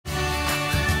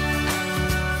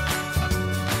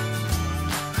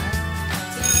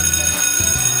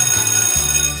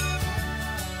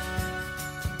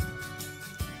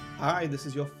Hi, this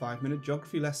is your 5-minute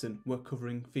geography lesson. We're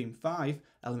covering theme 5,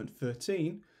 element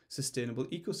 13, sustainable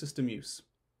ecosystem use.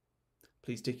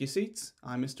 Please take your seats.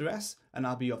 I'm Mr. S and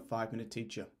I'll be your 5-minute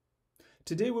teacher.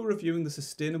 Today we're reviewing the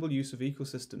sustainable use of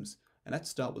ecosystems, and let's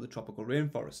start with the tropical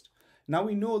rainforest. Now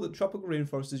we know that tropical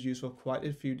rainforest is used for quite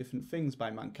a few different things by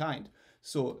mankind.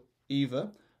 So either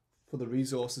for the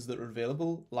resources that are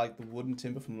available, like the wood and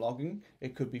timber from logging,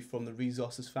 it could be from the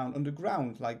resources found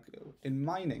underground, like in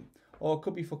mining, or it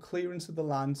could be for clearance of the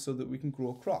land so that we can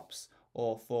grow crops,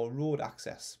 or for road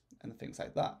access and things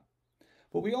like that.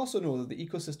 But we also know that the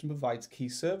ecosystem provides key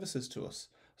services to us.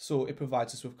 So it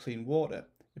provides us with clean water,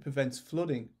 it prevents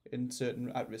flooding in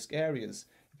certain at-risk areas,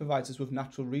 it provides us with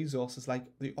natural resources like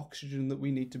the oxygen that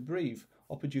we need to breathe,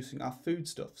 or producing our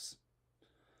foodstuffs.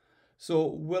 So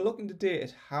we're looking today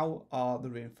at how are the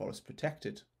rainforests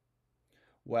protected?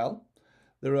 Well,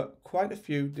 there are quite a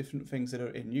few different things that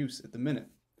are in use at the minute.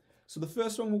 So the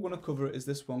first one we're going to cover is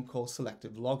this one called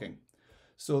selective logging.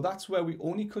 So that's where we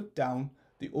only cut down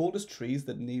the oldest trees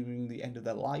that are nearing the end of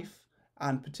their life,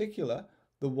 and in particular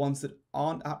the ones that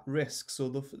aren't at risk, so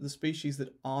the species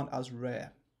that aren't as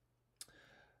rare.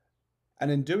 And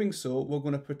in doing so, we're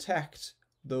going to protect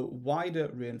the wider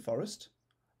rainforest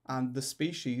and the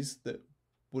species that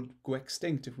would go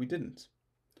extinct if we didn't.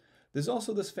 There's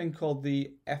also this thing called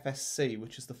the FSC,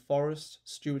 which is the Forest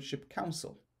Stewardship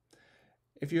Council.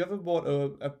 If you ever bought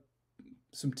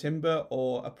some timber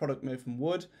or a product made from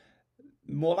wood,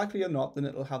 more likely or not, then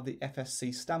it'll have the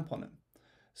FSC stamp on it.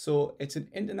 So it's an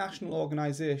international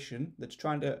organisation that's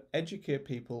trying to educate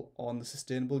people on the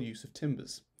sustainable use of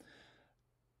timbers.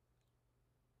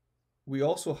 We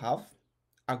also have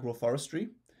agroforestry.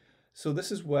 So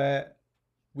this is where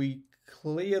we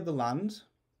clear the land,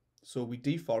 so we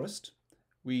deforest,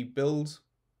 we build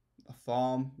a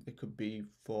farm. It could be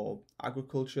for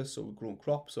agriculture, so we're growing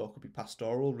crops, or it could be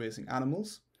pastoral, raising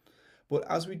animals. But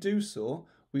as we do so,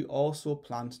 we also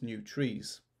plant new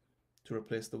trees to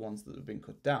replace the ones that have been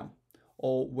cut down.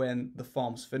 Or when the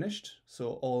farm's finished,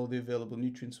 so all the available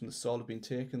nutrients from the soil have been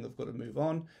taken, they've got to move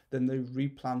on, then they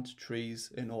replant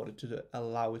trees in order to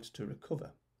allow it to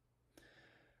recover.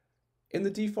 In the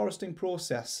deforesting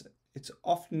process, it's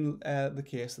often the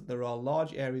case that there are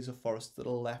large areas of forest that are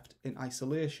left in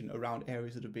isolation around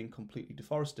areas that have been completely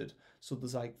deforested. So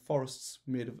there's like forests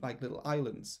made of like little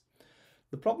islands.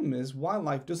 The problem is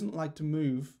wildlife doesn't like to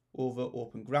move over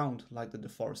open ground like the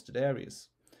deforested areas.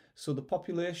 So the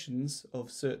populations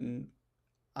of certain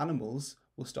animals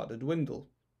will start to dwindle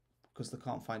because they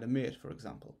can't find a mate, for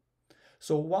example.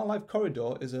 So a wildlife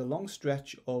corridor is a long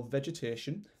stretch of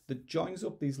vegetation that joins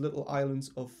up these little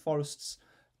islands of forests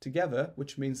together,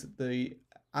 which means that the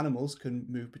animals can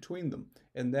move between them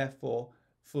and therefore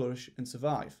flourish and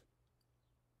survive.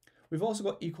 We've also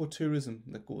got ecotourism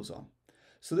that goes on.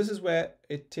 So this is where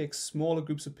it takes smaller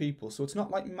groups of people. So it's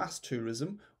not like mass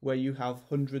tourism where you have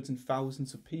hundreds and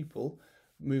thousands of people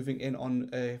moving in on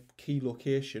a key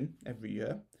location every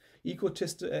year.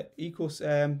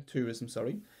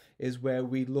 Ecotourism, is where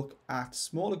we look at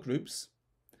smaller groups.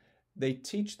 They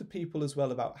teach the people as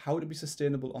well about how to be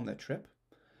sustainable on their trip.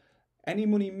 Any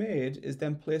money made is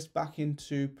then placed back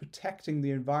into protecting the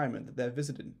environment that they're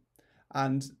visiting.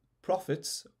 And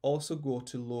profits also go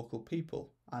to local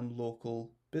people and local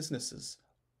businesses,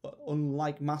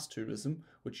 unlike mass tourism,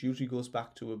 which usually goes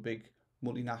back to a big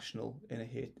multinational in a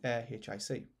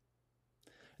HIC. And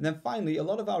then finally, a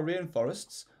lot of our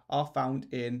rainforests are found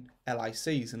in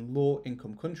LICs, in low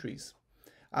income countries,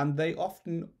 and they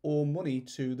often owe money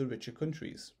to the richer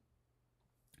countries.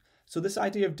 So this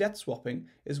idea of debt swapping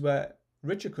is where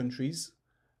richer countries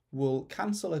will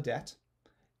cancel a debt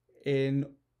in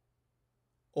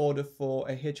order for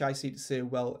a HIC to say,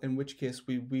 well, in which case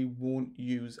we won't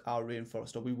use our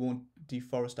rainforest, or we won't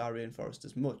deforest our rainforest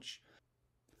as much.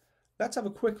 Let's have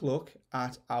a quick look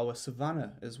at our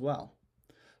savanna as well.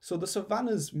 So the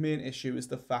savanna's main issue is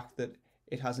the fact that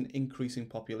it has an increasing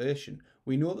population.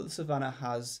 We know that the savanna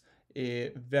has a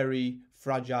very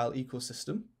fragile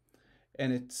ecosystem,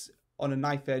 and it's on a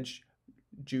knife edge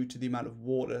due to the amount of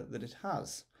water that it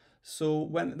has. So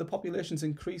when the population is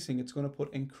increasing, it's going to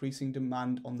put increasing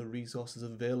demand on the resources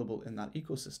available in that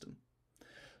ecosystem.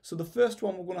 So the first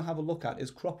one we're going to have a look at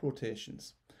is crop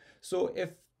rotations. So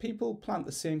if people plant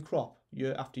the same crop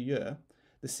year after year,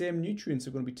 the same nutrients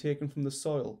are going to be taken from the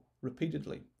soil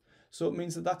repeatedly. So it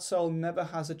means that that soil never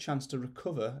has a chance to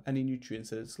recover any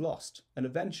nutrients that it's lost. And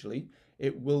eventually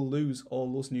it will lose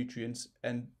all those nutrients,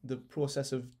 and the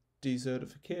process of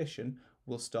desertification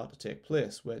will start to take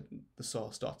place, where the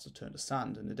soil starts to turn to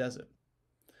sand in the desert.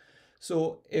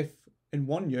 So if in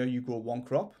one year you grow one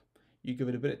crop, you give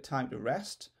it a bit of time to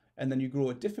rest, and then you grow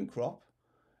a different crop,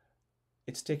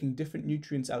 it's taking different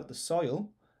nutrients out of the soil,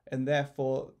 and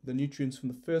therefore the nutrients from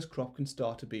the first crop can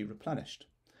start to be replenished.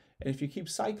 And if you keep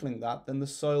cycling that, then the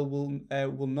soil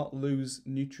will not lose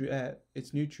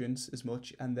its nutrients as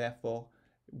much, and therefore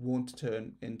won't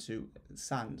turn into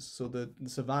sands. So the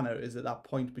savanna is at that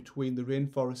point between the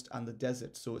rainforest and the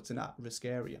desert, so it's an at-risk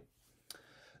area.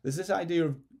 There's this idea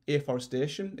of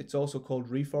afforestation. It's also called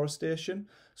reforestation.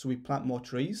 So we plant more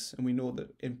trees, and we know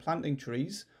that in planting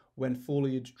trees, when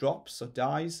foliage drops or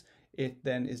dies, it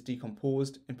then is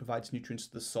decomposed and provides nutrients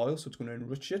to the soil, so it's going to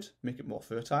enrich it, make it more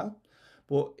fertile.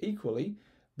 But equally,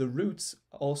 the roots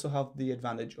also have the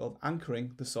advantage of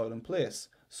anchoring the soil in place,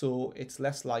 so it's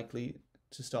less likely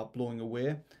to start blowing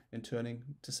away and turning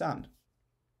to sand.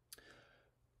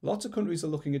 Lots of countries are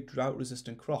looking at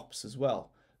drought-resistant crops as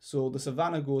well. So the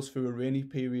savanna goes through a rainy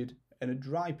period and a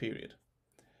dry period.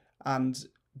 And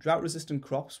drought-resistant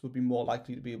crops would be more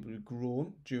likely to be able to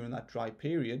grow during that dry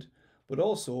period, but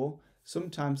also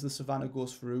sometimes the savanna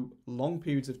goes through long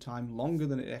periods of time, longer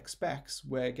than it expects,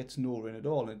 where it gets no rain at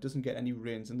all and it doesn't get any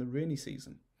rains in the rainy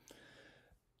season.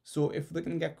 So if they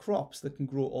can get crops that can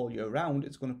grow all year round,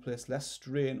 it's going to place less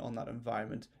strain on that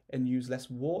environment and use less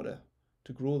water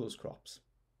to grow those crops.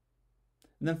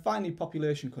 And then finally,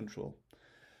 population control.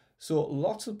 So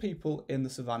lots of people in the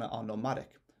savanna are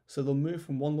nomadic. So they'll move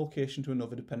from one location to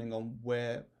another depending on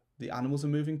where the animals are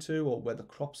moving to or where the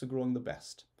crops are growing the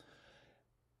best.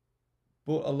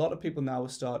 But a lot of people now are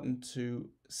starting to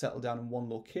settle down in one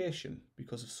location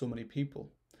because of so many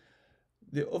people.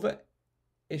 The other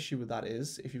issue with that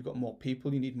is if you've got more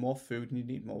people, you need more food and you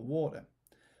need more water.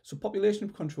 So population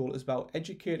control is about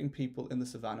educating people in the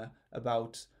savanna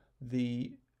about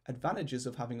the advantages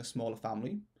of having a smaller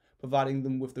family, providing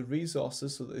them with the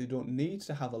resources so that they don't need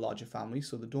to have a larger family,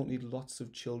 so they don't need lots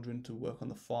of children to work on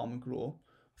the farm and grow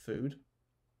food,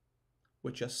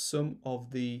 which are some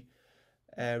of the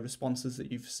responses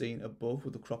that you've seen above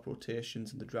with the crop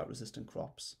rotations and the drought-resistant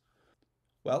crops.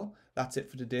 Well, that's it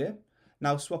for today.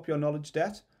 Now swap your knowledge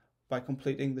debt by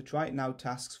completing the Try It Now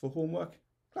tasks for homework.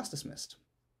 Class dismissed.